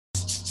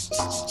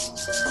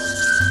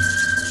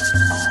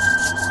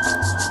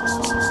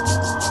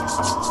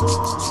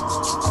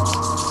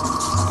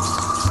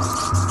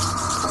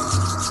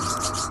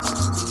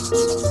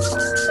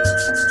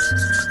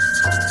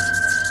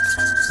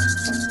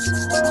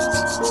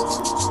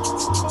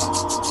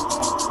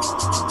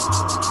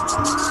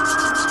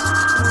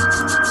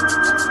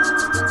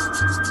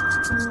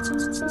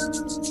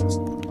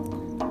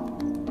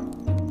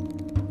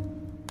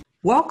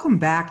Welcome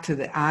back to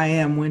the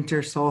IAM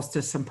Winter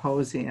Solstice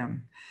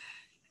Symposium.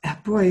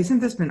 Boy, hasn't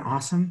this been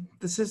awesome?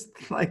 This is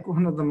like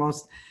one of the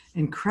most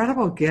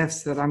incredible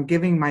gifts that I'm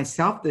giving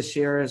myself this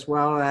year, as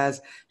well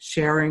as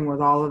sharing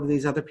with all of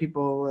these other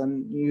people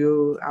and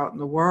you out in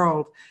the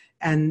world.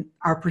 And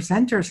our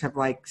presenters have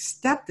like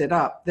stepped it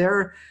up.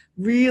 They're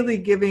really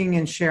giving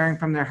and sharing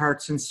from their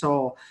hearts and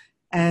soul.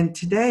 And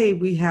today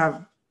we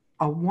have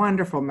a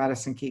wonderful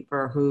medicine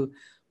keeper who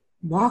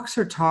walks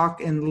her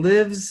talk and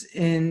lives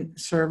in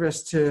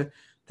service to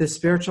the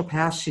spiritual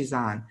path she's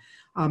on.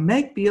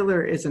 Meg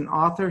Beeler is an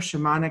author,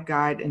 shamanic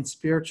guide, and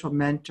spiritual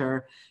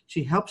mentor.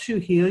 She helps you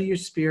heal your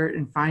spirit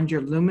and find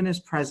your luminous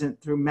present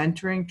through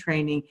mentoring,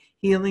 training,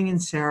 healing, and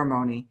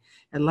ceremony.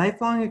 A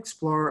lifelong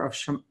explorer of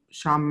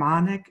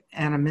shamanic,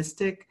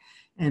 animistic,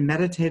 and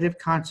meditative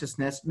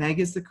consciousness, Meg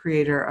is the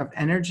creator of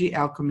Energy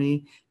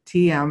Alchemy,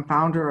 TM,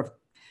 founder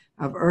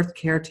of Earth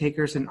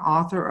Caretakers, and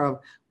author of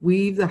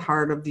Weave the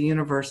Heart of the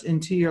Universe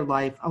into Your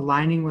Life,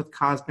 Aligning with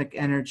Cosmic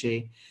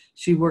Energy.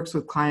 She works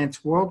with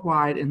clients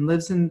worldwide and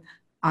lives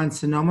on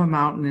Sonoma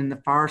Mountain in the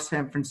far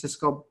San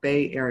Francisco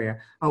Bay Area.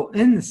 Oh,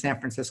 in the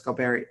San Francisco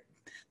Bay Area.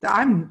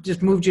 I'm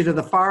just moved you to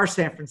the far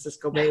San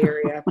Francisco Bay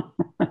Area.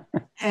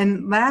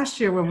 And last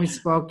year when we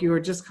spoke, you were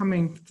just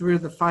coming through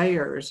the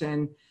fires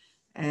and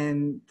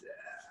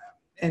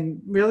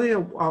really a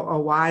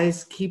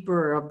wise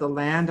keeper of the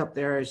land up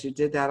there as you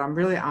did that. I'm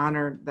really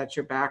honored that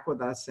you're back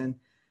with us and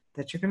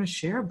that you're going to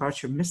share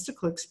about your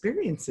mystical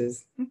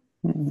experiences.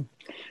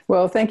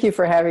 Well, thank you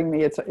for having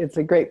me. It's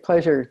a great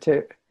pleasure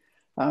to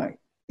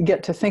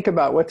get to think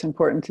about what's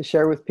important to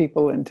share with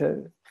people and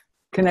to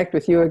connect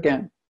with you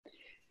again.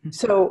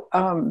 So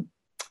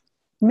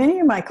many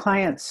of my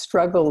clients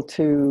struggle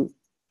to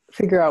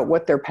figure out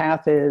what their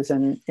path is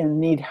and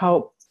need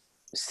help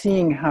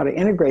seeing how to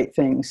integrate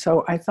things.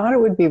 So I thought it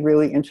would be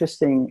really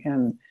interesting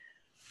and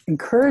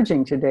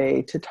encouraging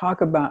today to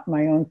talk about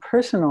my own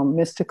personal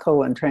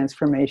mystical and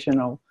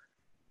transformational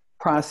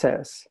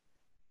process.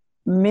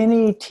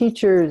 Many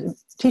teachers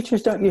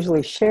don't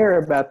usually share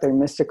about their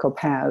mystical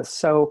paths.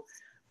 So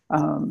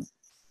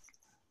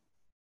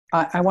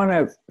I want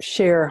to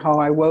share how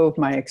I wove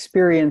my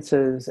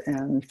experiences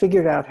and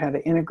figured out how to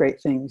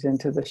integrate things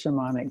into the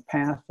shamanic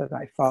path that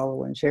I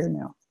follow and share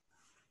now.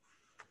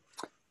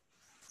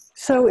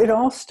 So it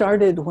all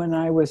started when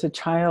I was a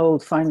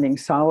child finding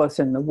solace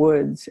in the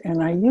woods,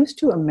 and I used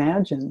to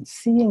imagine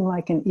seeing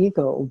like an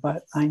eagle,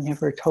 but I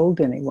never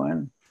told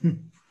anyone.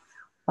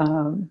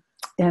 And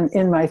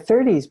in my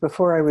 30s,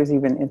 before I was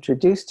even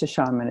introduced to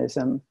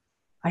shamanism,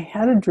 I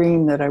had a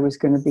dream that I was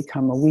going to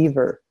become a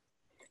weaver.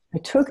 I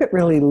took it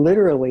really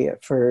literally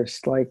at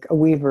first, like a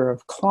weaver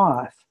of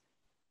cloth,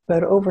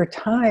 but over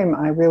time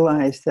I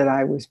realized that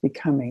I was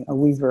becoming a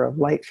weaver of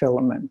light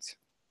filaments.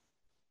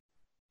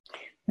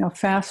 Now,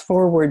 fast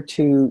forward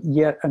to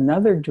yet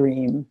another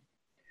dream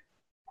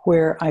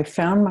where I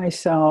found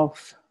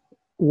myself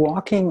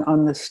walking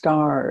on the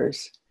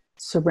stars,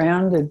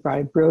 surrounded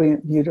by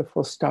brilliant,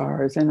 beautiful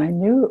stars. And I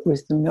knew it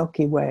was the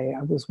Milky Way.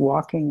 I was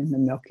walking in the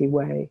Milky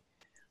Way.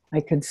 I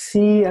could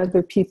see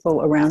other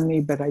people around me,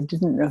 but I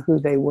didn't know who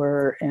they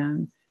were.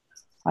 And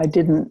I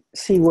didn't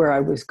see where I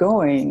was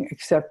going,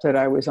 except that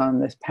I was on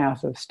this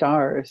path of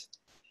stars.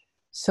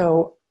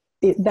 So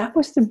that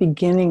was the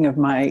beginning of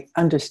my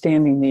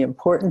understanding the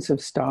importance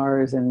of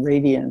stars and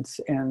radiance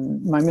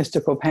and my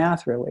mystical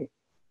path, really.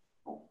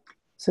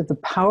 So the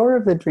power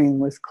of the dream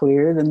was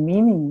clear, the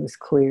meaning was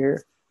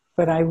clear,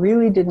 but I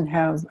really didn't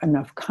have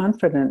enough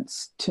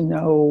confidence to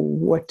know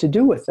what to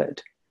do with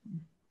it,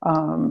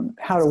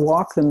 how to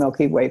walk the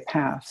Milky Way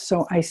path.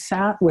 So I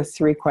sat with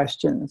 3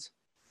 questions,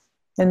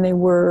 and they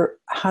were,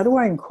 how do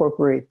I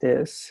incorporate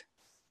this?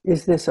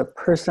 Is this a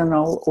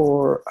personal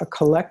or a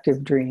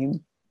collective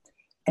dream?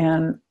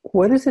 And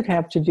what does it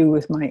have to do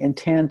with my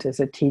intent as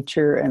a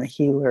teacher and a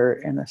healer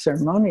and a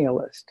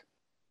ceremonialist?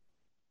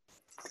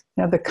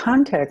 Now, the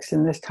context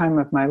in this time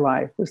of my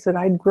life was that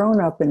I'd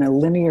grown up in a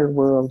linear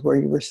world where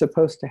you were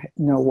supposed to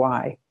know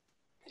why.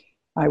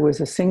 I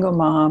was a single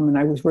mom and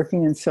I was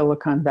working in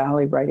Silicon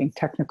Valley writing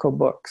technical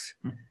books.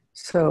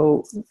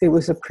 So it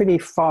was a pretty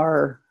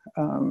far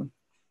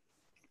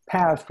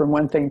path from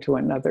one thing to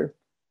another.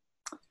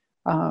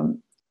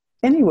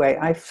 Anyway,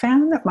 I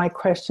found that my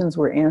questions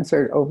were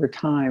answered over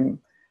time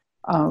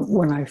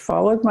when I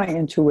followed my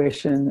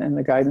intuition and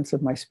the guidance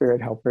of my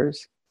spirit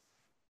helpers,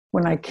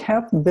 when I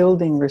kept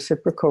building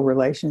reciprocal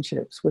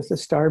relationships with the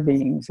star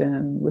beings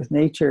and with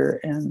nature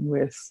and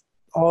with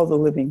all the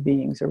living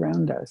beings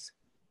around us.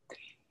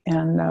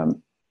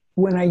 And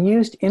when I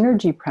used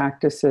energy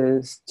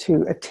practices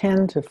to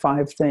attend to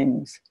 5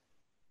 things: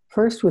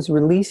 First was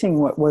releasing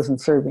what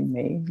wasn't serving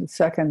me. The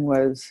second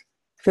was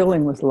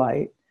filling with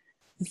light.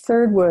 The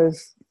third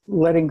was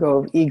letting go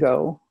of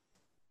ego.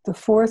 The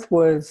fourth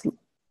was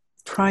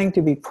trying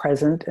to be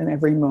present in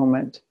every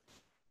moment.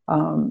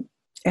 And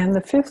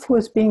the fifth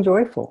was being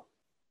joyful.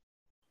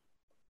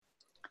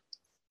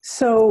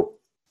 So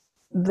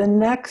the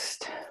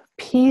next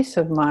piece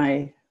of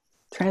my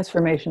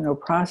transformational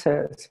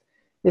process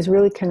is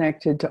really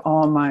connected to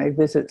all my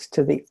visits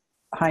to the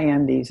high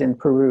Andes in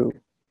Peru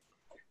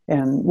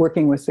and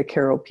working with the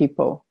Carol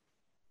people.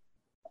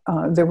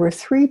 There were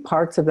three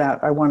parts of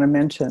that I want to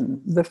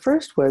mention. The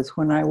first was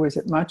when I was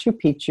at Machu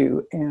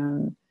Picchu,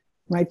 and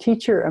my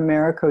teacher,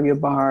 Americo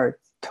Yabar,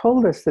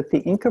 told us that the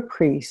Inca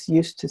priests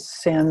used to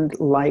send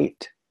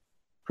light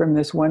from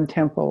this one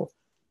temple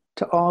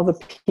to all the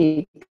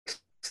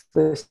peaks,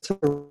 the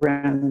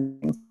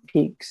surrounding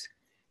peaks,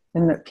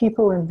 and that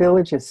people in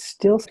villages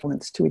still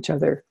went to each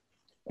other,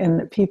 and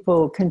that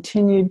people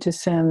continued to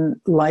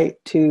send light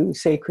to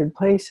sacred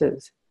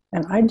places.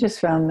 And I just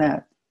found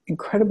that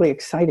incredibly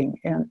exciting.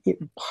 And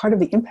part of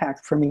the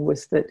impact for me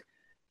was that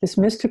this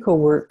mystical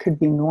work could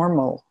be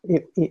normal.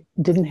 It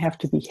didn't have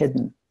to be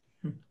hidden.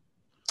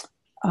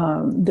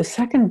 The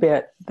second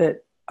bit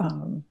that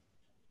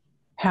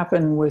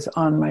happened was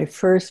on my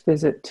first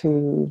visit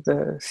to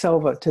the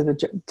selva, to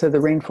the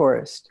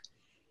rainforest.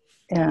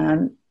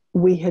 And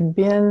we had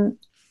been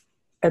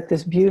at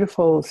this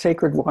beautiful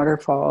sacred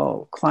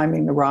waterfall,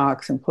 climbing the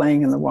rocks and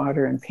playing in the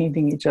water and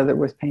painting each other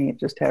with paint,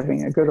 just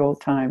having a good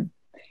old time.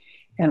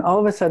 And all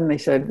of a sudden they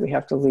said, we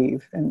have to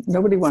leave. And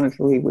nobody wanted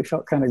to leave. We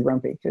felt kind of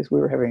grumpy because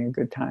we were having a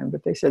good time.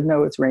 But they said,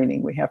 no, it's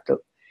raining. We have to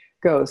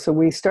go. So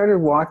we started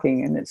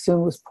walking, and it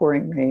soon was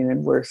pouring rain,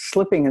 and we're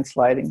slipping and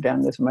sliding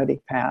down this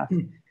muddy path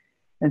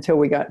until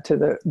we got to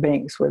the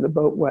banks where the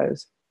boat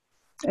was.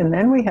 And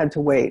then we had to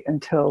wait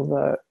until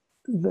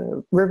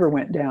the river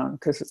went down,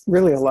 because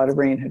really a lot of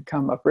rain had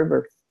come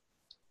upriver.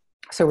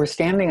 So we're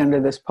standing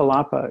under this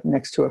palapa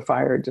next to a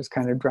fire, just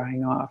kind of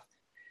drying off.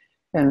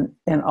 And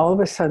all of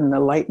a sudden the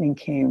lightning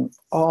came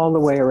all the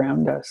way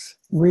around us,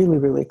 really,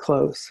 really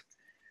close.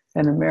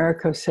 And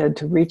Americo said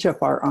to reach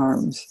up our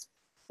arms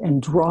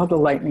and draw the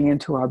lightning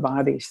into our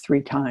bodies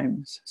 3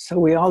 times. So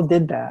we all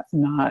did that,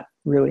 not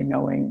really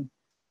knowing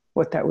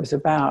what that was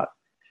about.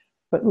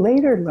 But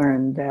later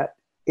learned that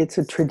it's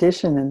a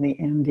tradition in the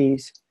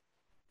Andes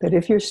that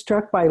if you're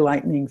struck by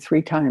lightning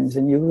 3 times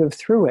and you live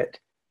through it,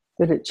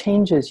 that it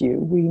changes you.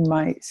 We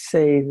might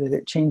say that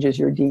it changes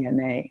your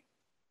DNA.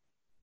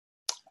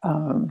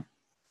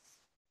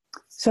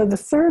 So the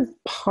third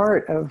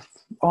part of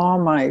all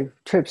my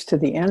trips to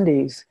the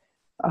Andes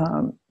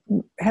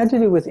had to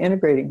do with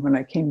integrating when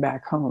I came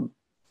back home.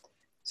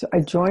 So I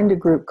joined a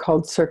group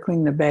called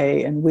Circling the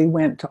Bay, and we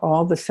went to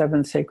all the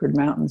 7 sacred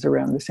mountains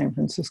around the San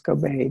Francisco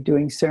Bay,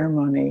 doing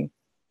ceremony,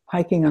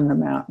 hiking on the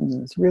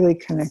mountains, really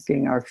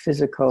connecting our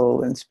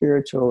physical and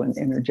spiritual and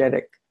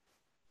energetic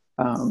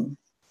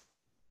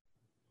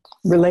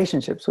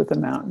relationships with the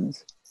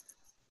mountains.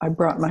 I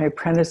brought my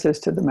apprentices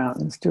to the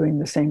mountains doing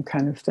the same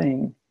kind of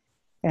thing.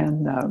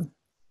 And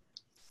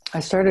I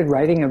started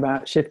writing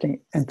about shifting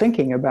and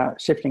thinking about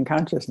shifting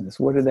consciousness.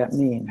 What did that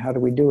mean? How do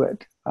we do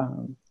it?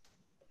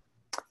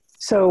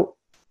 So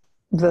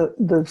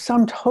the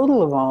sum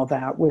total of all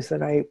that was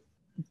that I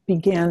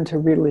began to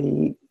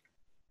really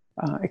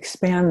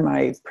expand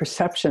my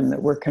perception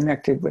that we're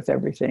connected with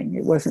everything.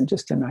 It wasn't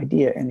just an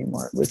idea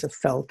anymore. It was a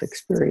felt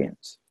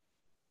experience.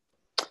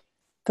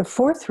 The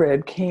fourth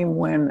thread came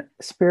when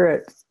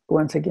Spirit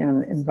once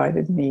again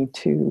invited me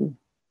to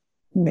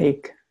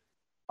make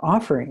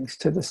offerings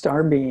to the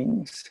star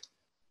beings.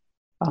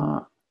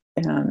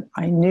 And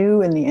I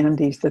knew in the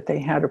Andes that they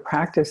had a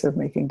practice of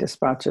making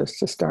despachos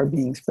to star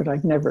beings, but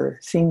I'd never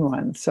seen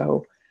one.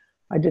 So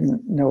I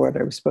didn't know what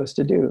I was supposed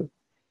to do.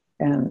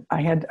 And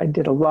I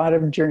did a lot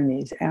of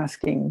journeys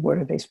asking, what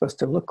are they supposed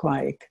to look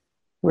like?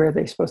 Where are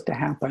they supposed to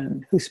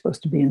happen? Who's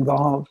supposed to be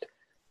involved?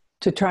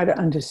 To try to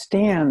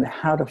understand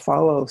how to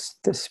follow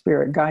the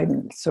spirit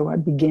guidance. So I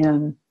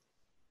began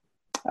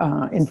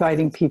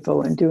inviting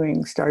people and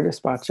doing star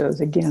despachos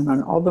again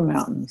on all the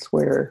mountains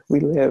where we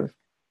live.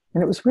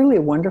 And it was really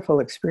a wonderful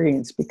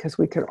experience because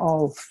we could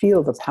all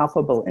feel the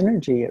palpable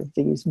energy of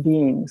these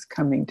beings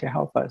coming to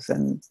help us.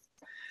 And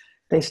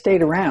they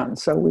stayed around,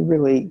 so we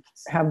really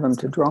have them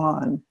to draw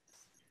on.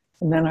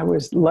 And then I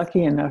was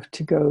lucky enough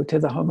to go to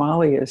the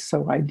Himalayas,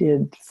 so I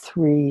did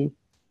 3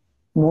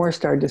 more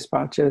star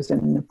despachos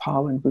in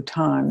Nepal and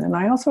Bhutan. And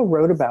I also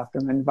wrote about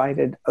them,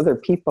 invited other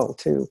people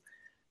to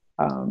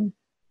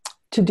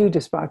do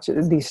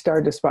these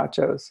star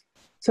despachos.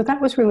 So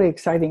that was really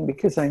exciting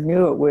because I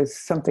knew it was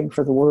something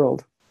for the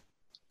world.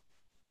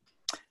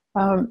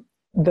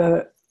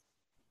 The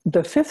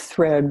fifth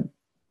thread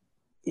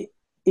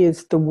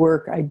is the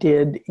work I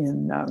did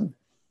in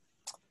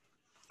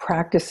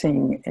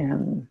practicing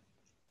and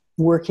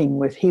working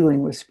with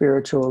healing with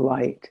spiritual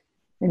light.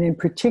 And in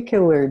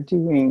particular,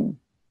 doing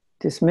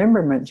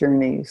dismemberment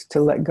journeys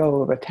to let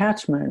go of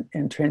attachment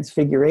and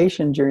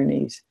transfiguration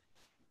journeys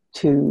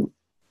to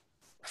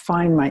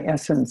find my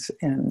essence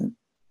and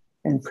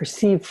and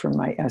perceived from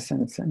my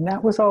essence. And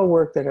that was all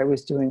work that I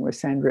was doing with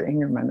Sandra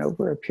Ingerman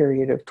over a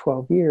period of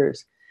 12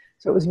 years.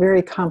 So it was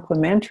very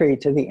complementary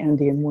to the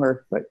Andean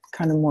work, but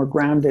kind of more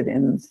grounded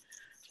in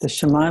the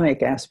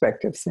shamanic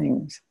aspect of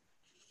things.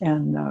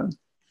 And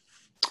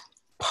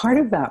part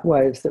of that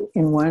was that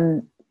in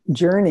one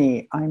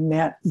journey, I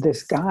met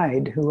this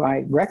guide who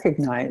I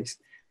recognized,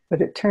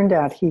 but it turned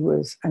out he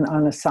was an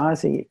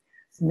Anasazi.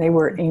 And they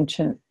were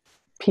ancient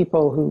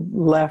people who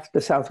left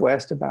the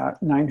Southwest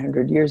about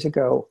 900 years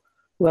ago,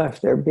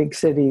 left their big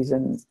cities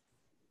and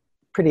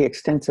pretty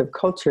extensive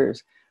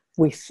cultures.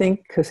 We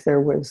think because there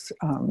was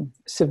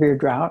severe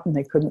drought and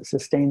they couldn't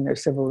sustain their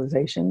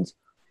civilizations.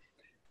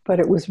 But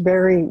it was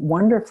very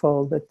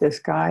wonderful that this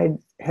guide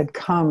had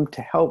come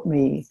to help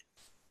me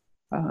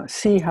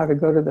see how to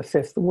go to the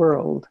fifth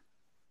world.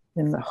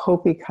 In the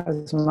Hopi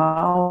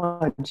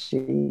cosmology,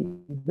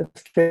 the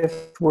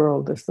fifth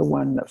world is the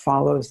one that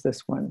follows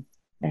this one.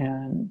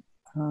 And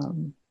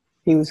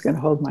he was going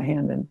to hold my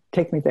hand and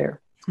take me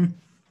there.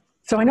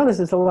 So I know this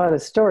is a lot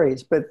of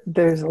stories, but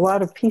there's a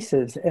lot of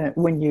pieces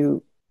when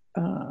you're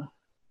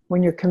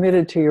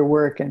committed to your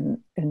work and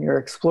you're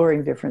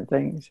exploring different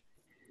things.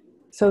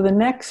 So the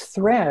next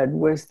thread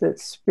was that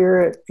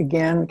spirit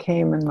again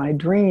came in my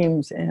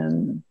dreams,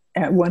 and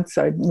at once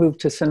I moved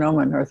to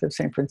Sonoma, north of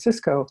San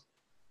Francisco,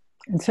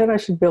 and said I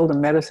should build a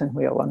medicine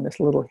wheel on this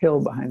little hill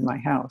behind my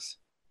house.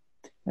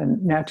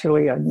 And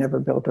naturally, I'd never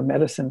built a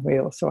medicine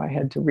wheel, so I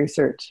had to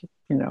research,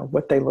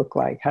 what they look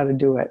like, how to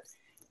do it,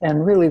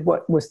 and really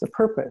what was the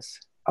purpose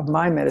of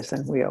my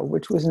medicine wheel,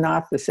 which was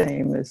not the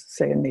same as,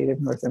 say, a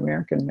native North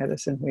American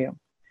medicine wheel.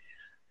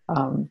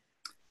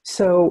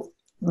 So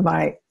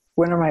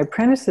one of my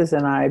apprentices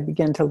and I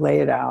began to lay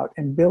it out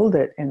and build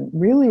it. And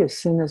really, as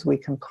soon as we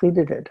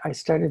completed it, I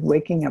started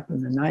waking up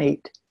in the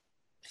night,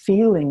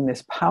 feeling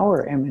this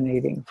power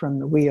emanating from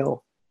the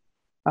wheel.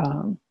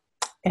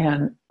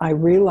 And I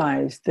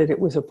realized that it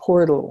was a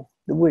portal,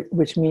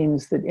 which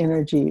means that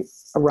energy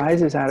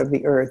arises out of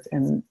the earth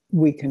and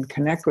we can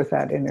connect with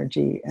that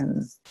energy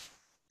and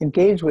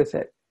engage with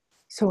it.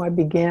 So I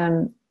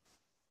began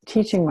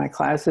teaching my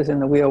classes in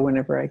the wheel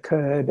whenever I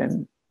could,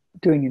 and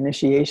doing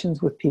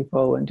initiations with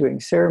people and doing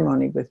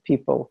ceremony with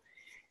people.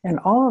 And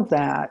all of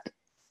that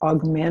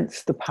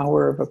augments the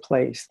power of a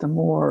place. The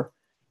more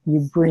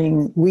we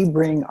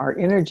bring our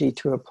energy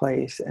to a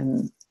place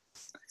and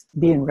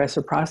be in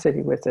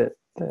reciprocity with it,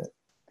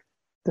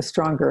 the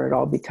stronger it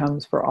all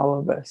becomes for all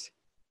of us.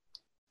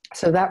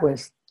 So that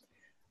was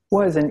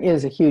and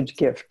is a huge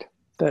gift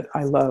that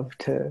I love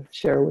to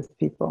share with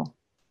people.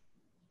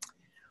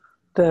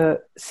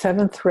 The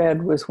seventh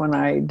thread was when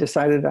I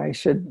decided I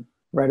should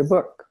write a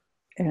book.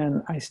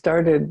 And I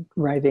started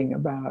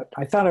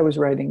I thought I was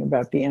writing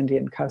about the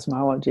Andean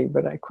cosmology,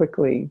 but I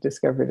quickly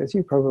discovered, as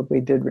you probably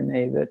did,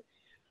 Renee, that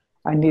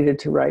I needed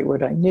to write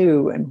what I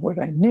knew. And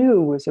what I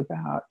knew was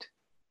about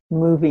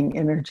moving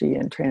energy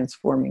and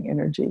transforming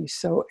energy.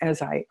 So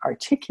as I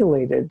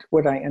articulated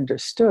what I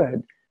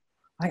understood,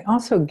 I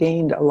also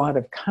gained a lot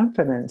of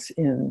confidence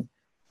in,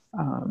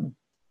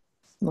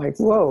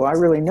 whoa, I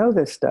really know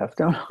this stuff,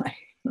 don't I?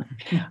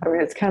 I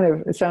mean,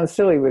 it sounds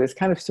silly, but it's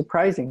kind of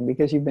surprising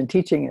because you've been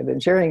teaching it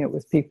and sharing it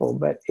with people,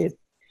 but it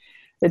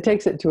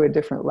takes it to a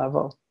different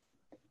level.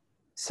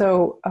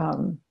 So,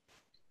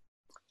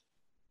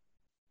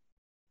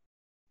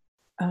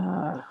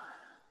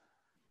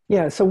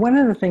 so one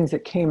of the things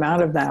that came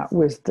out of that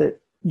was that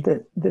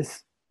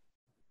this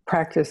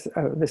practice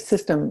of the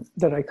system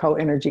that I call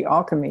energy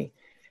alchemy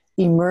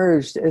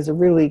emerged as a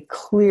really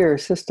clear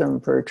system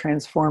for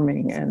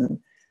transforming and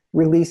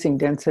releasing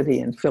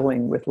density and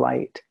filling with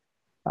light.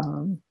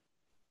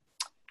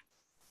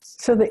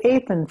 So the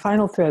eighth and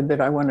final thread that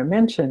I want to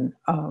mention,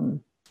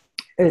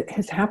 it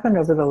has happened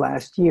over the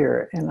last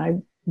year, and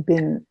I've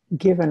been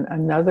given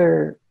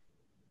another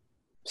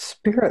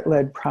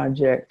spirit-led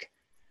project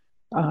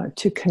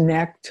to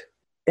connect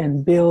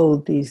and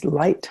build these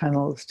light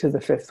tunnels to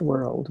the fifth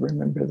world.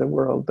 Remember, the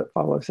world that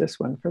follows this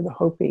one for the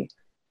Hopi.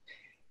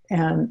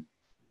 And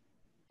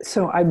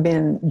so I've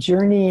been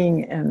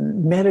journeying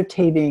and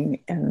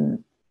meditating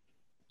and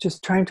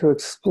just trying to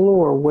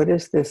explore what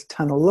does this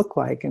tunnel look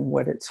like and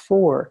what it's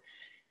for.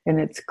 And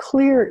it's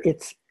clear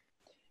it's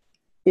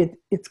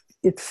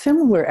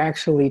similar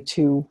actually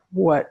to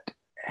what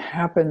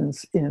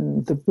happens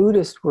in the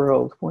Buddhist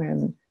world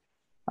when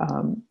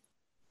a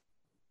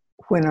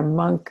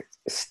monk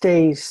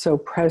stays so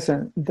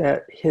present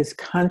that his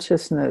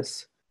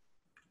consciousness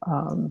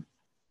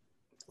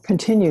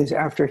continues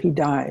after he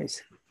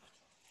dies.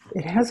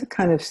 It has a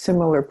kind of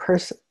similar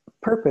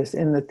purpose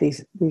in that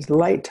these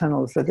light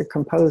tunnels that are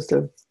composed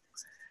of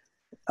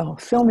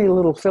filmy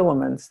little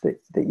filaments that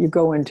you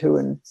go into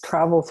and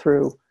travel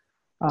through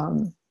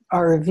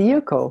are a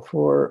vehicle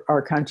for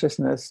our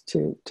consciousness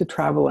to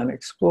travel and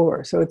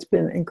explore. So it's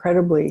been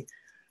incredibly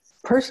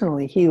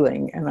personally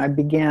healing, and I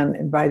began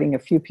inviting a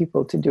few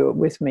people to do it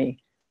with me.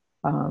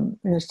 And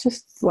it's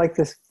just like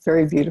this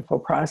very beautiful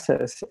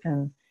process.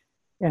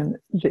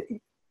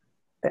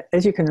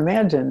 As you can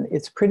imagine,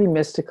 it's pretty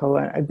mystical.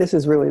 This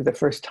is really the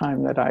first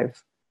time that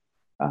I've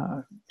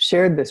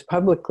shared this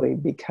publicly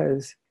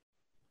because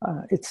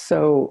it's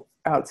so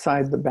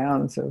outside the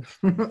bounds of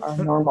our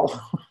normal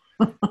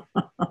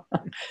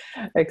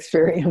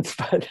experience.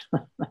 But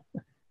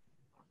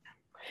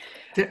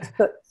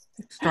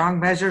strong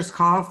measures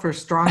call for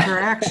stronger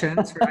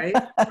actions, right?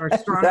 Or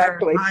stronger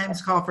exactly.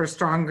 times call for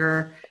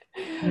stronger,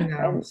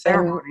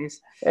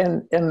 ceremonies.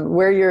 And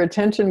where your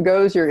attention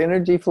goes, your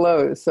energy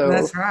flows. So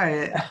that's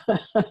right.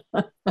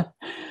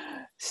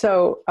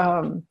 So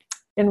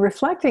in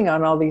reflecting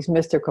on all these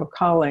mystical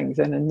callings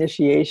and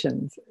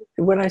initiations,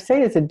 what I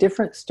say is a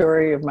different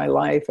story of my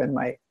life and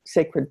my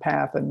sacred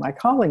path and my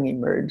calling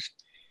emerged,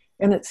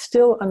 and it's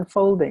still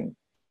unfolding.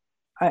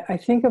 I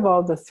think of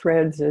all the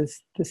threads as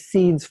the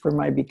seeds for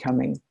my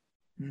becoming.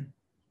 Mm.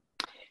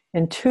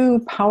 And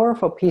two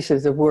powerful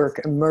pieces of work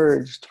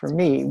emerged for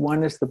me.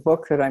 One is the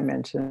book that I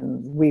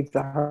mentioned, Weave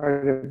the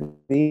Heart of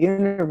the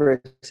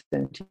Universe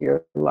into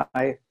Your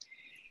Life.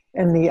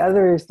 And the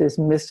other is this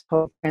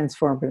mystical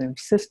transformative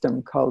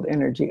system called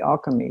energy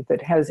alchemy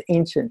that has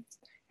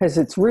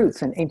its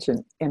roots in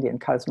ancient Indian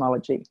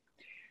cosmology.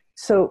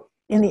 So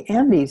in the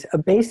Andes, a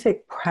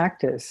basic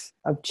practice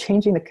of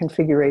changing the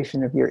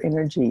configuration of your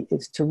energy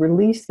is to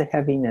release the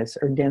heaviness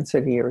or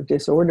density or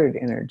disordered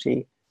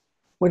energy,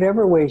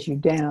 whatever weighs you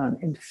down,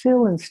 and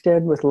fill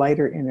instead with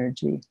lighter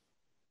energy.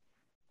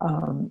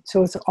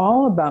 So it's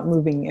all about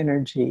moving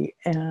energy.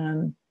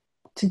 And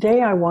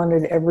today I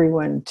wanted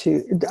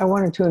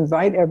to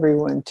invite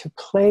everyone to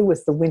play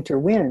with the winter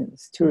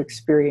winds to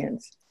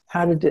experience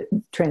how to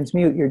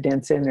transmute your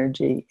dense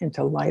energy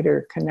into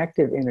lighter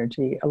connective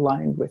energy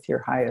aligned with your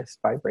highest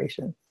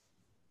vibration.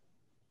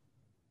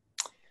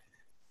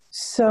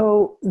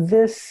 So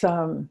this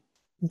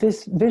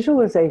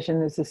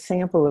visualization is a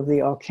sample of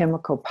the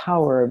alchemical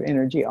power of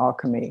energy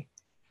alchemy.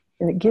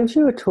 And it gives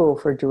you a tool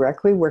for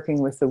directly working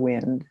with the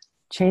wind,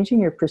 changing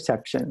your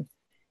perception,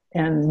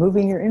 and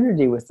moving your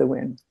energy with the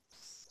wind.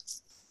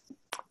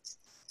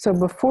 So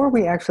before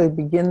we actually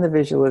begin the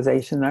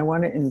visualization, I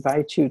want to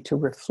invite you to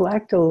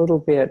reflect a little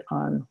bit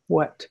on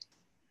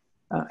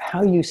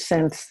how you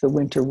sense the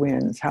winter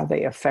winds, how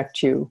they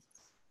affect you,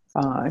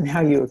 and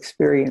how you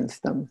experience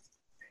them.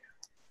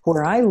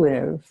 Where I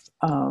live,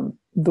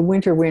 the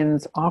winter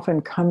winds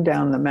often come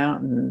down the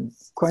mountain,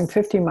 going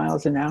 50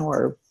 miles an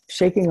hour,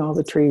 shaking all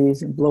the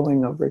trees and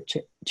blowing over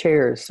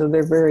chairs. So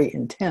they're very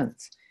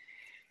intense.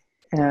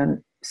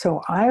 And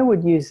so I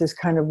would use this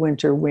kind of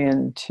winter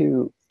wind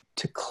to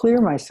clear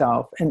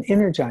myself and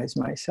energize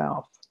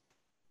myself.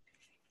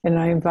 And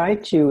I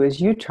invite you, as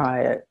you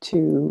try it,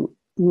 to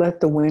let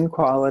the wind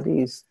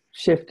qualities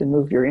shift and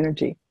move your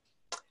energy.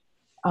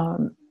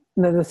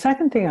 Now, the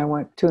second thing I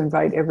want to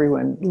invite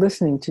everyone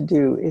listening to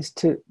do is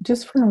to,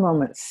 just for a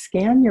moment,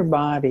 scan your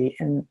body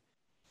and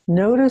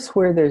notice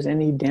where there's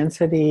any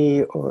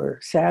density or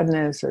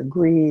sadness or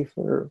grief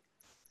or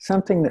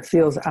something that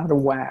feels out of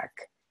whack.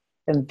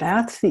 And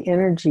that's the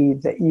energy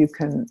that you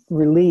can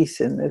release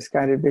in this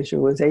guided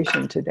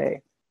visualization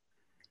today.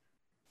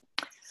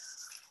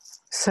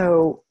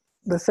 So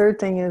the third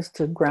thing is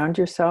to ground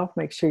yourself.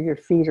 Make sure your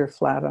feet are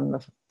flat on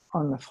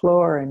the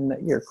floor and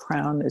that your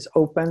crown is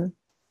open.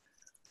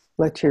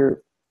 Let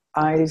your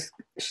eyes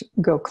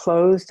go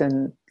closed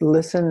and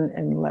listen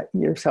and let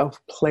yourself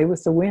play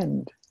with the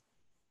wind.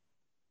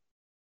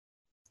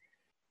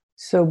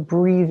 So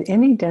breathe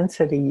any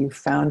density you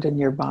found in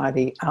your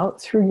body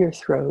out through your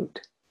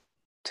throat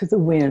to the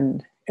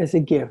wind as a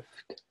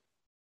gift.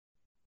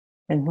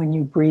 And when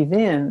you breathe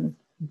in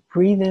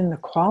the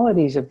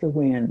qualities of the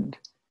wind,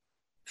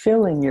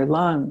 filling your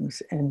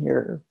lungs and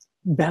your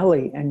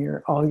belly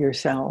and all your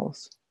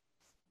cells.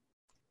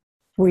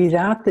 Breathe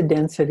out the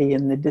density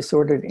and the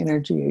disordered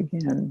energy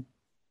again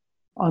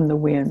on the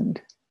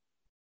wind,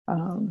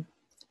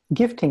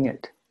 gifting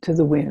it to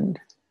the wind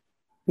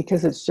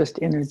because it's just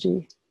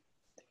energy.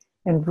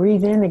 And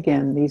breathe in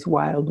again these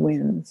wild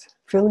winds,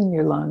 filling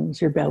your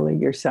lungs, your belly,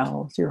 your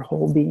cells, your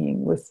whole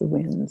being with the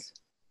winds.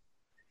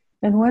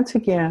 And once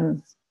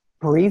again,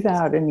 breathe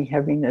out any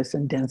heaviness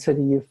and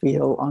density you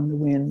feel on the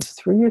winds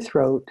through your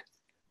throat.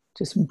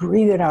 Just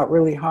breathe it out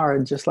really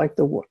hard, just like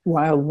the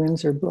wild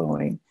winds are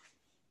blowing.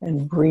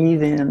 And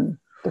breathe in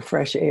the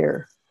fresh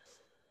air,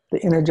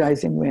 the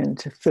energizing wind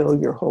to fill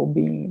your whole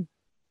being.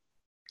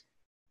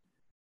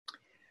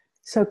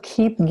 So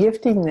keep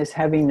gifting this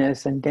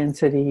heaviness and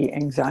density,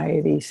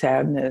 anxiety,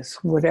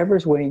 sadness,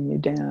 whatever's weighing you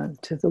down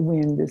to the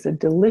wind as a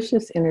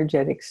delicious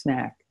energetic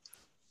snack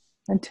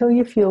until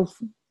you feel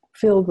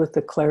filled with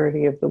the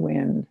clarity of the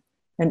wind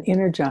and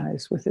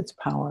energized with its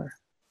power.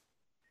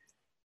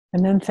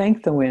 And then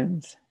thank the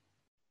winds.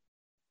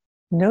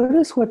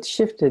 Notice what's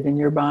shifted in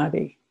your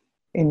body,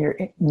 in your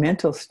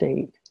mental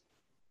state,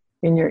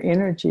 in your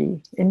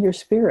energy, in your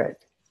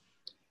spirit.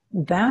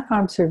 That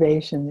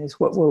observation is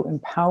what will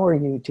empower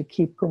you to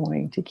keep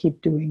going, to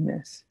keep doing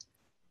this.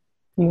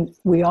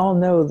 We all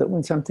know that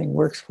when something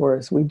works for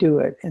us, we do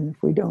it. And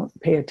if we don't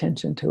pay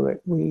attention to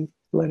it, we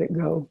let it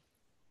go.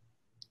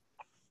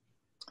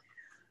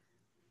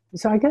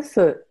 So I guess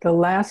the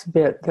last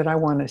bit that I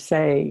want to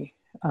say,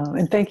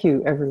 and thank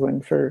you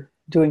everyone for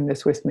doing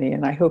this with me.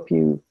 And I hope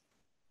you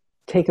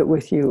take it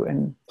with you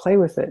and play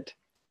with it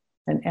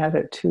and add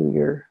it to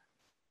your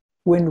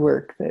wind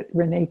work that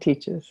Renee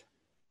teaches.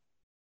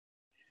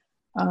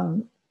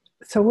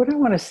 So what I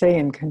want to say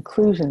in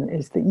conclusion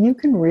is that you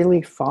can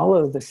really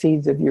follow the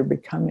seeds of your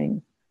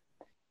becoming.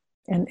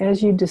 And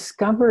as you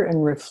discover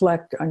and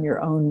reflect on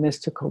your own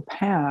mystical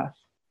path,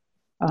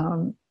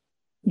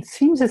 it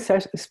seems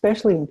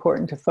especially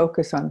important to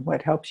focus on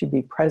what helps you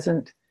be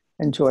present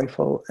and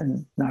joyful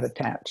and not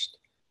attached.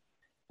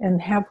 And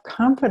have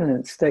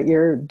confidence that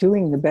you're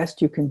doing the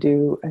best you can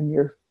do and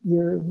you're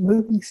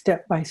moving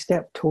step by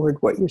step toward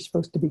what you're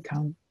supposed to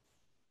become.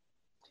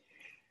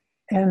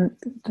 And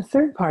the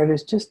third part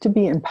is just to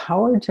be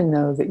empowered to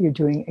know that you're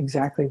doing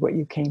exactly what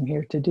you came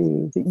here to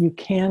do, that you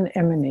can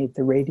emanate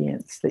the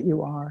radiance that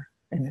you are,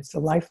 and it's a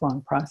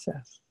lifelong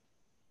process.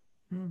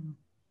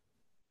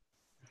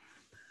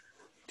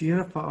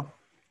 Beautiful.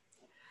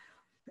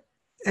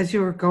 As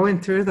you were going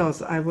through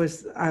those, I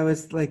was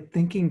like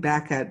thinking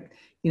back at,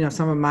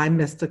 some of my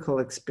mystical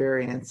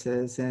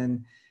experiences,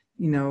 and,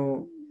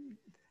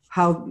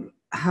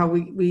 how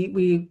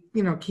we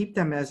keep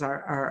them as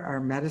our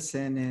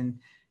medicine,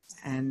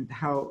 and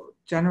how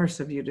generous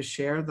of you to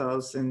share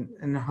those,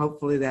 and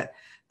hopefully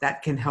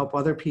that can help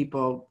other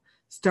people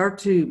start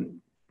to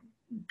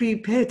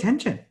pay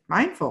attention,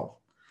 mindful.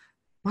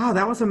 Wow,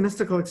 that was a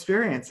mystical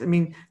experience. I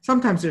mean,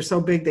 sometimes they're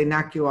so big they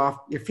knock you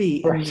off your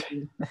feet. Right.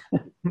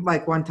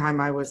 Like one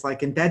time I was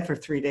like in bed for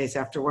 3 days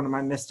after one of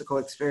my mystical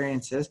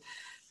experiences.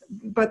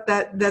 But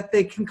that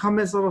they can come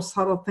as little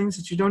subtle things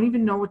that you don't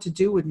even know what to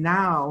do with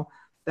now,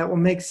 that will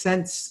make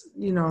sense,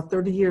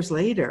 30 years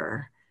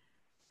later.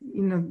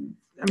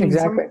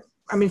 Exactly.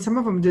 Some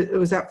of them,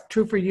 was that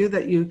true for you,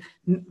 that you,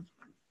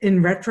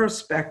 in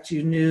retrospect,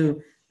 you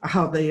knew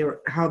how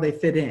they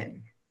fit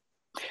in?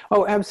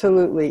 Oh,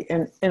 absolutely.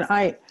 And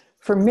I,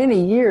 for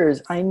many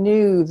years, I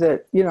knew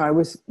that, I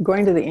was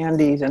going to the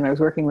Andes and I was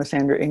working with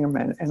Sandra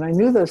Ingerman, and I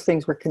knew those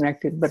things were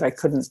connected, but I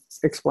couldn't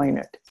explain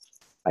it.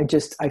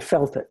 I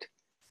felt it.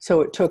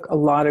 So it took a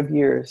lot of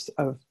years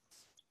of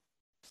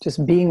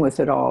just being with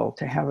it all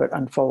to have it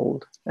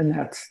unfold. And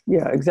that's,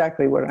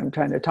 exactly what I'm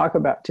trying to talk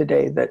about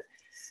today, that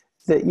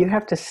you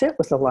have to sit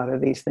with a lot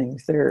of these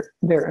things. They're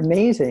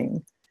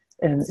amazing.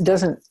 And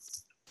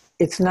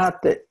it's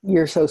not that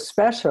you're so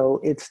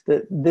special, it's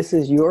that this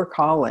is your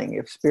calling.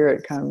 If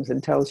Spirit comes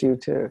and tells you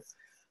to,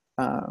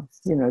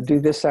 do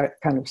this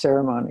kind of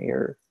ceremony,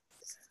 or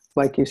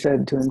like you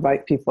said, to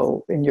invite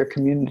people in your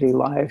community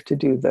live to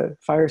do the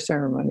fire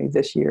ceremony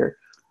this year,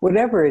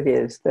 whatever it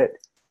is, that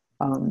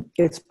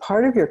it's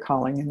part of your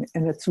calling,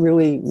 and it's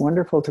really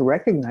wonderful to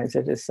recognize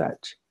it as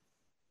such,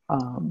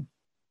 and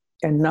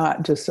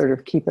not just sort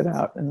of keep it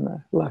out in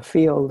the left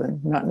field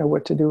and not know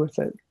what to do with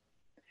it.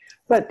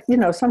 But,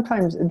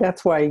 sometimes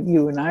that's why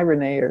you and I,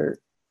 Renee, are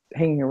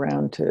hanging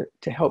around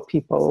to help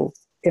people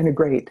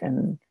integrate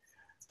and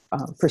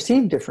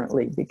perceive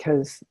differently,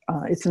 because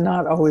it's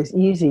not always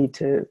easy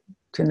to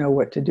know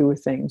what to do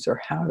with things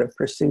or how to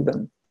pursue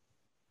them.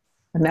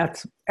 And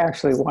that's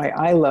actually why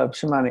I love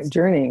shamanic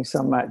journeying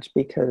so much,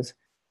 because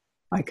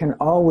I can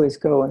always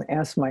go and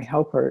ask my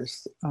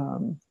helpers,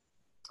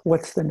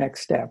 what's the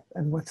next step,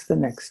 and what's the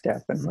next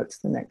step, and what's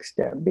the next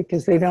step,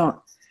 because they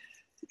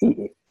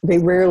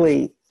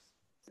rarely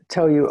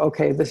tell you,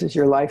 okay, this is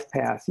your life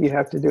path. You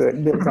have to do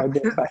it bit by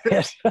bit by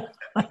bit.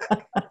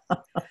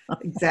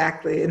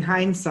 Exactly. And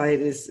hindsight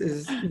is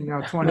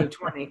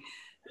 2020.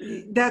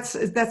 That's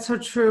so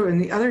true.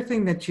 And the other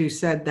thing that you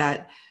said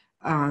that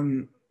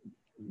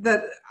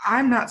that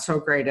I'm not so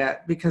great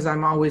at, because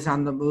I'm always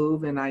on the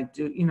move, and I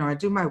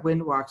do my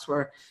wind walks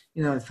where,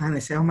 I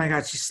finally say, oh my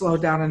God, she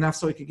slowed down enough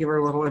so we could give her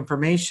a little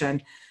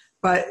information.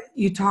 But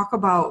you talk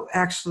about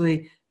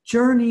actually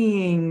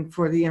journeying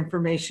for the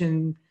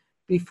information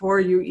before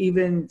you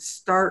even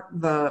start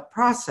the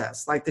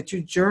process, like that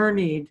you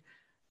journeyed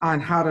on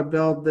how to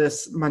build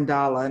this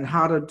mandala and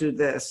how to do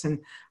this. And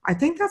I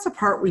think that's a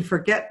part we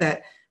forget,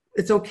 that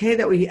it's okay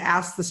that we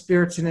ask the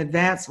spirits in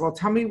advance, well,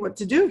 tell me what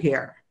to do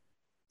here.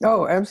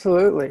 Oh,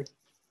 absolutely.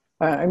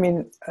 I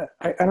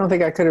don't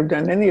think I could have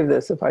done any of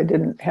this if I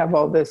didn't have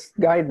all this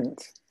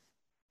guidance.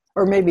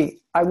 Or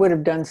maybe I would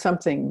have done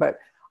something, but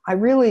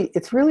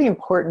it's really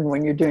important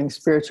when you're doing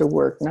spiritual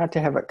work not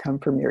to have it come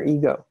from your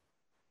ego.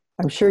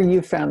 I'm sure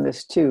you found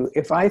this too.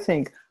 If I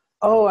think,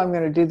 oh, I'm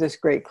going to do this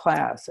great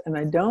class, and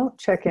I don't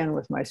check in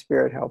with my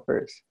spirit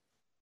helpers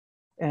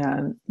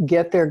and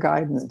get their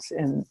guidance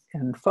and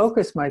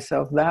focus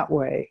myself that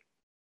way,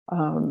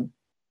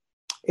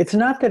 it's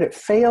not that it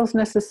fails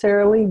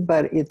necessarily,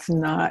 but it's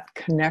not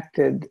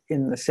connected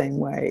in the same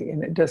way,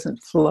 and it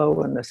doesn't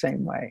flow in the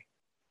same way.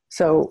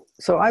 So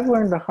I've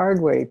learned the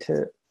hard way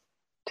to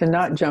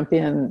not jump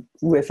in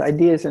with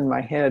ideas in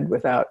my head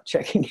without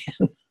checking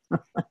in.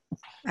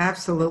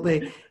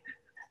 Absolutely.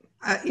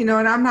 And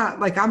I'm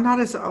not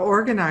as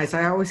organized.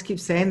 I always keep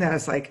saying that.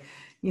 It's like,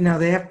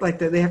 they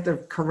have to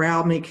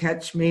corral me,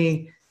 catch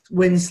me,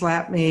 wind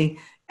slap me.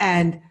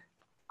 And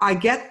I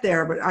get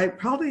there, but I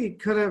probably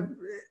could have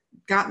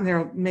gotten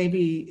there,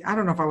 maybe, I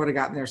don't know if I would have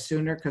gotten there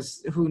sooner, because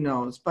who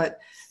knows, but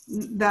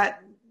that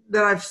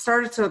I've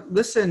started to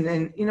listen.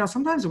 And, you know,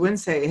 sometimes women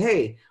say,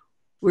 hey,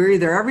 we're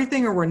either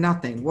everything or we're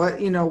nothing.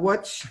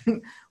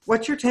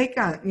 What's your take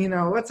on,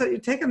 what's your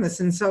take on this?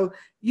 And so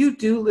you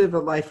do live a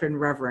life in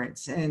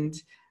reverence. And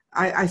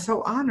I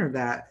so honor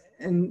that.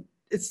 And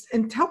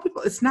tell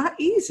people it's not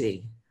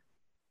easy.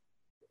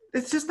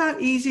 It's just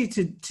not easy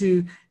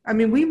I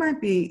mean, we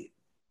might be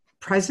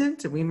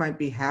present and we might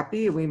be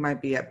happy and we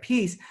might be at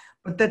peace,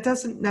 but that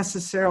doesn't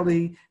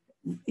necessarily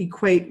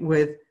equate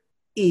with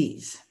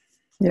ease.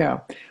 Yeah.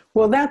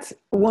 Well, that's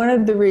one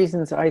of the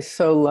reasons I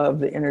so love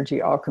the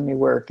energy alchemy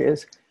work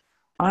is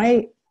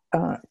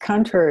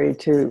contrary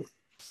to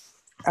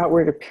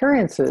outward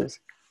appearances,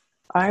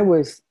 I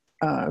was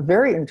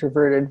very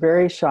introverted,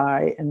 very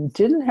shy, and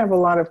didn't have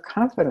a lot of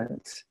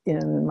confidence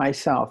in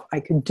myself. I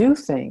could do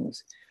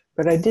things,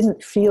 but I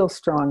didn't feel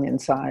strong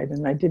inside,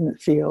 and I didn't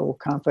feel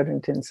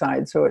confident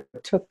inside. So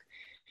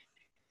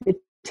it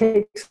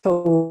takes a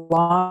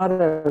lot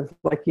of,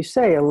 like you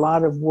say, a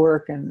lot of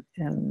work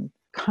and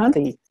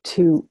constantly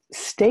to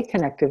stay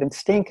connected. And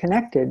staying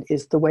connected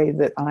is the way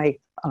that I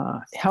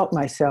help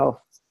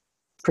myself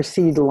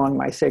proceed along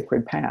my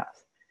sacred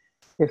path.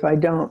 If I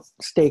don't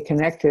stay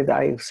connected,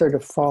 I sort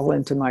of fall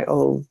into my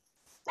old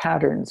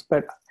patterns.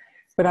 But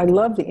I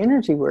love the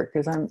energy work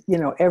because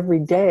every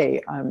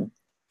day I'm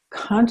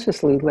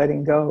consciously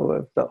letting go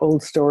of the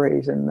old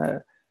stories and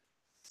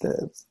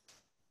the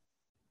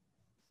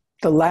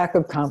lack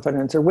of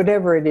confidence or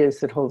whatever it is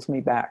that holds me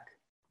back.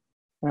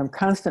 And I'm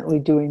constantly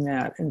doing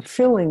that and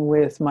filling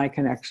with my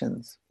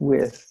connections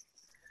with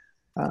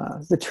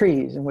the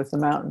trees and with the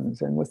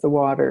mountains and with the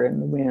water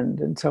and the wind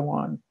and so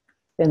on.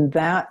 And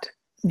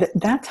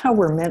that's how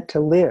we're meant to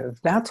live.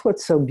 That's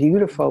what's so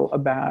beautiful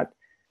about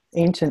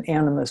ancient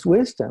animist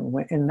wisdom.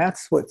 And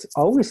that's what's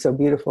always so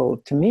beautiful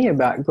to me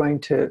about going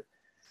to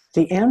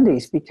the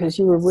Andes, because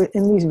you were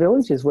in these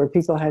villages where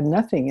people had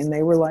nothing and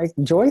they were like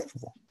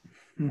joyful.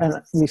 Mm-hmm.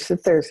 And you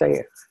sit there and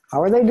say,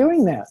 how are they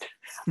doing that?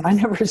 Mm-hmm. I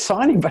never saw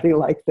anybody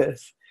like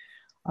this.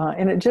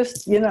 And it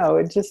just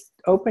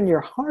opened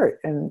your heart.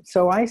 And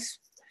so I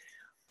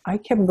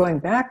kept going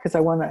back because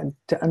I wanted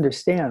to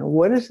understand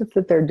what is it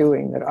that they're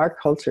doing that our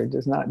culture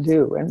does not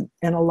do.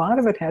 And a lot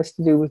of it has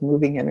to do with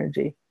moving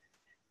energy.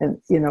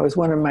 And, as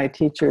one of my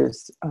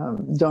teachers,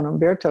 Don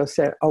Umberto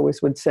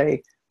always would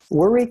say,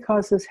 worry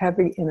causes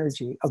heavy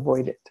energy,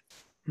 avoid it.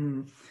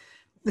 Mm.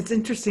 It's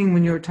interesting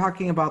when you were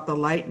talking about the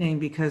lightning,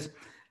 because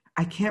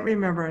I can't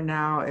remember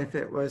now if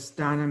it was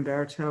Don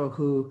Umberto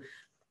who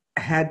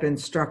had been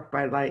struck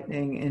by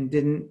lightning and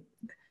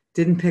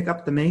didn't pick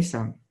up the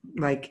mesa.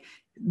 Like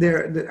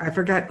I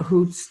forgot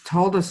who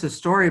told us the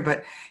story,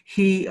 but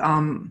he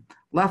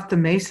left the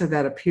mesa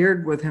that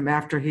appeared with him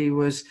after he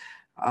was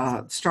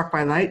struck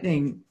by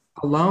lightning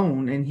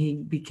alone, and he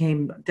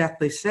became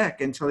deathly sick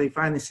until he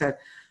finally said,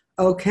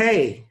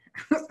 okay,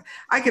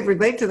 I could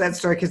relate to that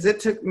story because it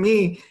took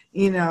me,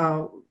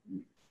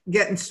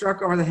 getting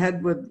struck over the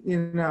head with,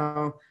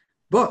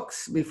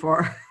 books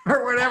before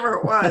or whatever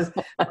it was.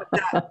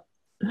 But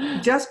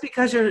just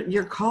because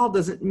you're called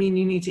doesn't mean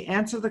you need to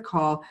answer the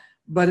call,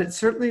 but it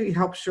certainly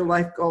helps your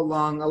life go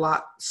along a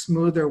lot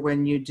smoother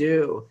when you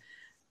do.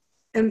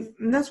 And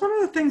that's one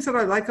of the things that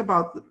I like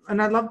about,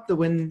 and I love the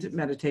wind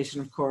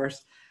meditation, of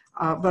course,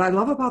 but I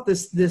love about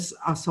this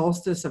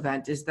solstice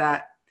event is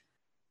that,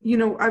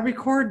 I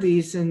record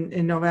these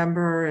in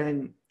November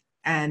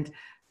and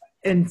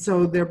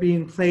so they're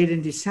being played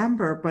in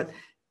December, but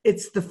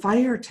it's the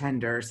fire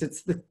tenders.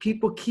 It's the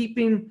people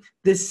keeping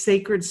this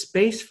sacred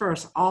space for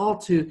us all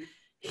to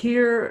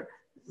hear,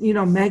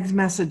 Meg's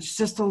message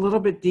just a little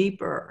bit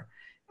deeper.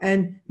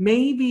 And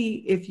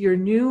maybe if you're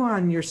new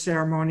on your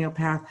ceremonial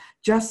path,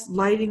 just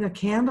lighting a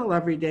candle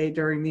every day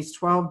during these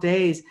 12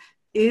 days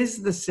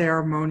is the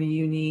ceremony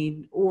you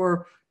need.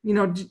 Or you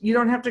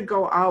don't have to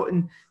go out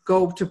and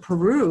go to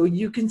Peru.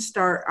 You can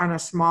start on a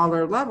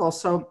smaller level.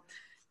 So,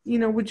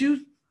 would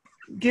you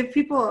give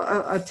people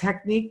a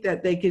technique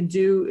that they can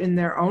do in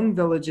their own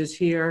villages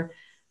here,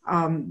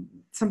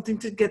 something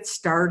to get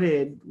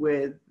started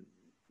with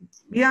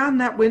beyond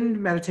that wind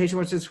meditation,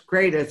 which is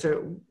great. It's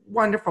a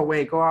wonderful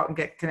way. Go out and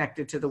get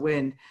connected to the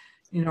wind.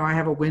 I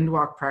have a wind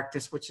walk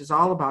practice, which is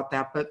all about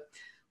that. But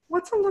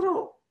what's a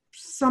little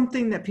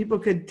something that people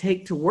could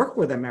take to work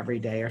with them every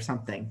day or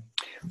something?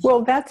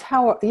 Well, that's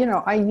how,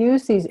 I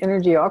use these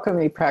energy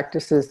alchemy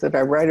practices that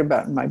I write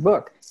about in my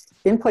book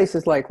in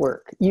places like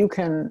work. You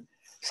can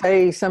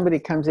say somebody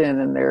comes in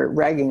and they're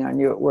ragging on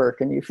you at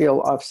work and you feel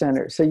off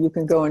center. So you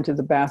can go into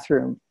the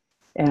bathroom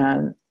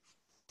and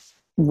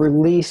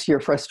release your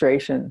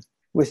frustration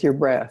with your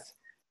breath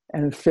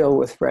and fill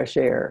with fresh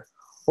air.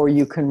 Or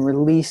you can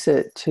release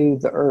it to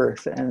the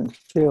earth and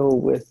fill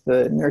with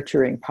the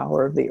nurturing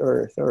power of the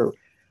earth, or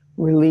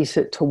release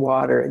it to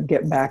water and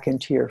get back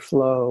into your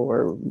flow,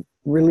 or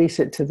release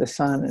it to the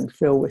sun and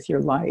fill with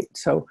your light.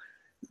 So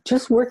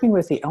just working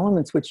with the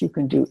elements, which you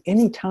can do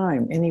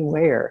anytime,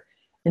 anywhere,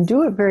 and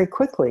do it very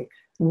quickly.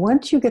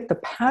 Once you get the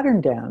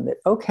pattern down that,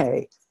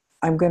 okay,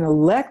 I'm going to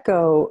let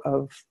go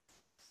of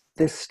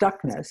this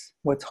stuckness,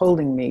 what's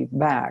holding me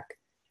back,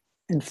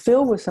 and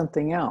fill with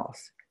something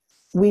else,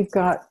 we've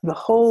got the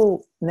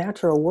whole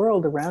natural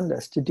world around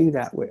us to do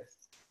that with.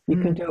 You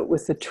can do it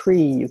with the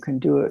tree, you can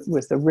do it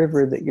with the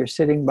river that you're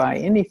sitting by,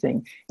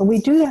 anything. And we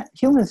do that,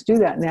 humans do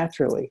that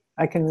naturally.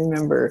 I can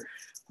remember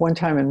one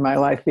time in my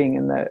life being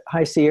in the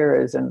high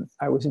Sierras, and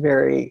I was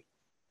very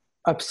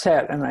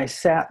upset, and I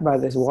sat by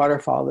this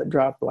waterfall that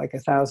dropped like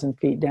 1,000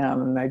 feet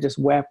down, and I just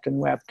wept and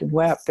wept and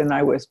wept. And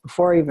I was,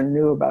 before I even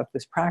knew about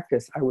this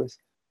practice, I was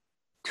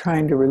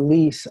trying to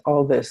release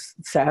all this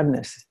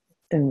sadness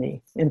in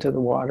me into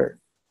the water.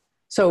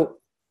 So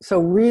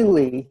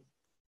really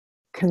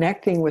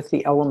connecting with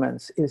the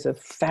elements is a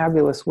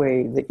fabulous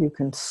way that you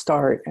can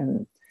start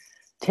and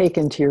take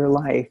into your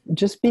life.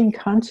 Just being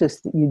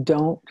conscious that you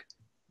don't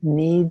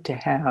need to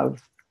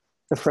have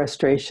the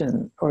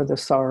frustration or the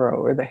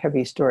sorrow or the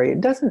heavy story.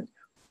 It doesn't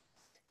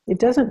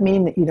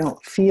mean that you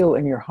don't feel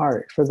in your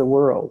heart for the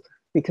world,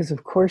 because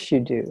of course you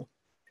do.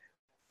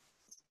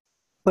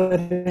 But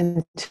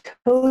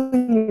until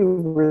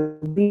you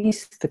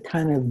release the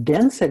kind of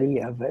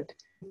density of it,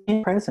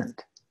 be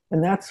present.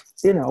 And that's,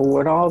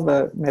 what all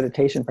the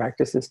meditation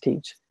practices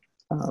teach.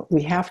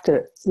 We have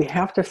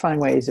to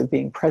find ways of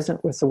being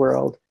present with the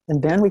world,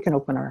 and then we can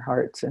open our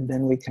hearts, and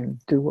then we can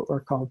do what we're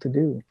called to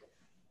do.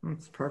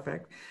 That's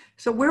perfect.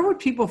 So where would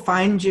people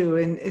find you?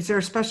 And is there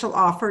a special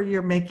offer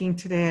you're making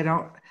today? I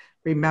don't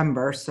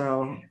remember,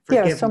 so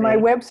forgive me. Yeah, so my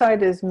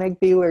website is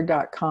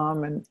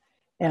megbeeler.com,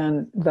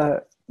 and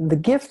the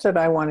gift that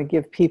I want to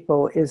give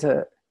people is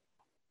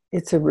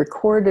it's a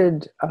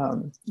recorded,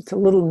 it's a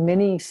little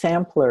mini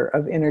sampler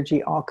of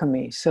energy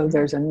alchemy. So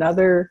there's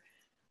another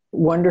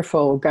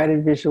wonderful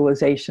guided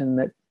visualization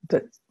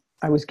that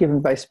I was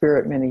given by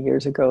Spirit many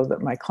years ago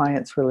that my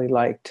clients really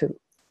like, to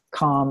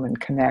calm and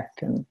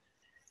connect and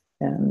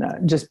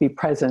just be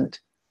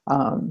present.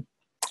 I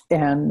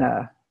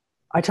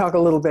talk a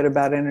little bit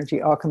about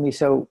energy alchemy.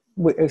 So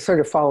sort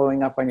of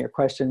following up on your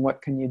question,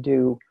 what can you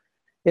do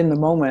in the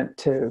moment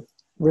to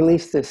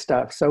release this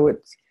stuff? So it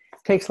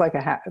takes like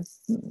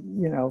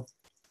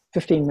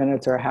 15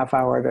 minutes or a half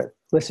hour to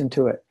listen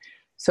to it.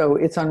 So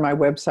it's on my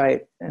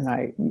website,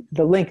 and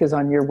the link is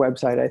on your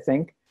website, I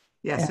think.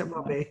 Yes, it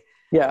will be.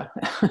 Yeah.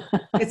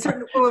 It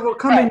will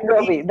come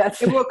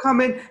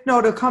in.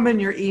 It'll come in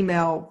your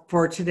email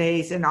for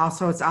today's, and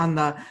also it's on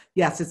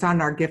it's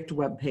on our gift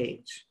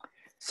webpage.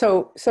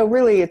 So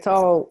really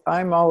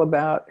I'm all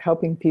about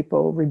helping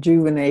people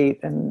rejuvenate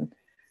and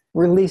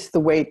release the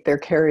weight they're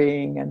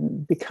carrying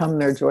and become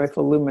their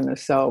joyful,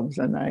 luminous selves.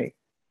 And I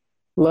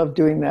love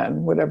doing that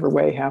in whatever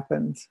way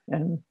happens.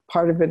 And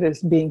part of it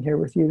is being here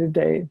with you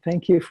today.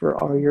 Thank you for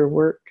all your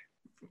work.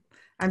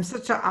 I'm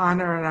such an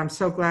honor, and I'm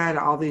so glad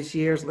all these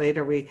years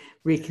later we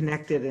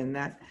reconnected, and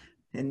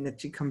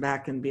that you come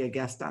back and be a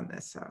guest on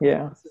this. So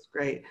yeah, this is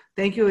great.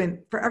 Thank you. And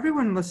for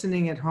everyone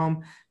listening at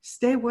home,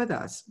 stay with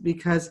us,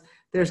 because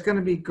there's going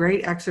to be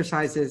great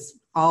exercises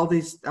all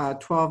these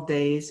 12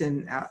 days,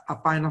 and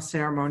a final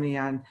ceremony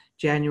on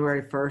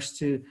January 1st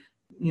to,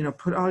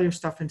 put all your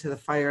stuff into the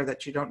fire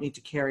that you don't need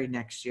to carry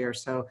next year.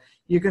 So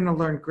you're going to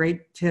learn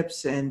great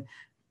tips and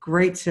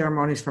great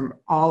ceremonies from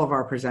all of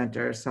our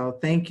presenters. So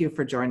thank you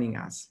for joining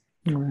us.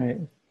 All right.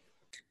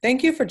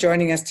 Thank you for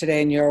joining us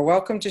today, and you're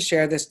welcome to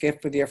share this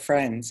gift with your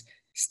friends.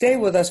 Stay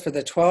with us for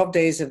the 12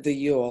 days of the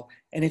Yule,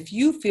 and if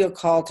you feel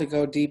called to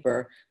go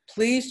deeper,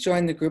 please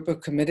join the group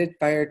of committed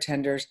fire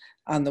tenders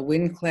on the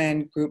Wind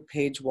Clan group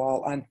page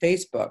wall on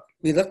Facebook.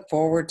 We look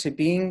forward to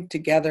being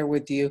together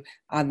with you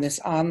on this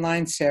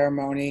online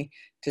ceremony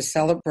to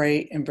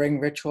celebrate and bring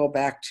ritual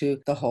back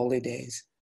to the holy days.